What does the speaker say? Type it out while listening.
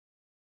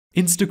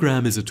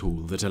Instagram is a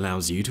tool that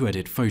allows you to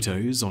edit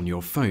photos on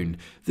your phone.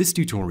 This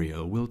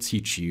tutorial will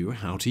teach you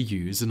how to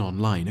use an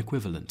online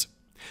equivalent.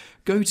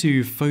 Go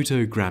to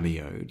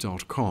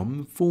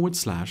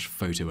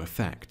photogramio.com/photo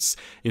effects.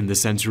 In the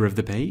center of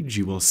the page,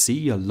 you will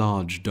see a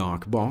large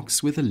dark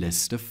box with a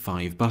list of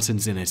 5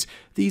 buttons in it.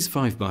 These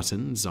 5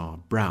 buttons are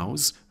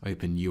Browse,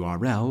 Open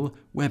URL,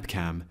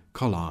 Webcam,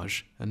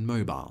 Collage, and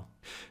Mobile.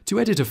 To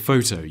edit a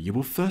photo, you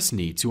will first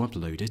need to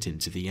upload it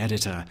into the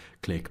editor.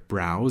 Click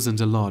Browse and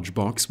a large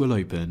box will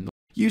open.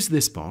 Use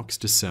this box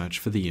to search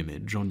for the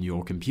image on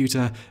your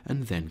computer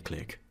and then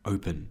click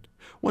Open.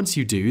 Once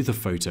you do, the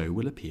photo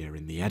will appear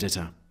in the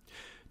editor.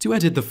 To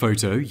edit the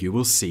photo, you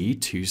will see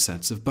 2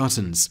 sets of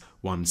buttons.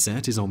 One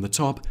set is on the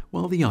top,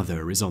 while the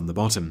other is on the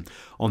bottom.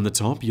 On the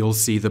top, you'll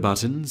see the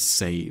buttons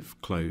Save,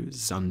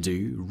 Close,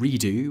 Undo,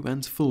 Redo,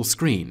 and Full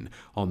Screen.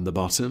 On the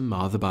bottom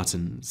are the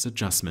buttons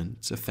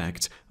Adjustment,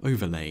 Effect,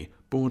 Overlay,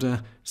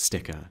 Border,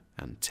 Sticker,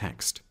 and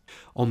Text.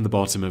 On the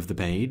bottom of the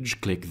page,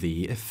 click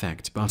the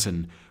Effect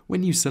button.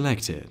 When you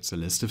select it, a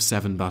list of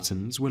 7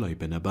 buttons will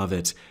open above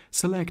it.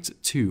 Select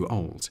Too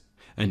Old.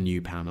 A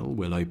new panel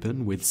will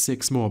open with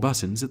 6 more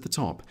buttons at the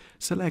top.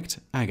 Select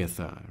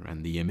Agatha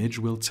and the image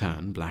will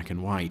turn black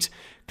and white.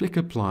 Click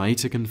Apply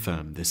to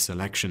confirm this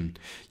selection.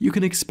 You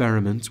can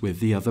experiment with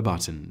the other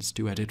buttons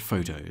to edit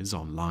photos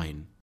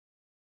online.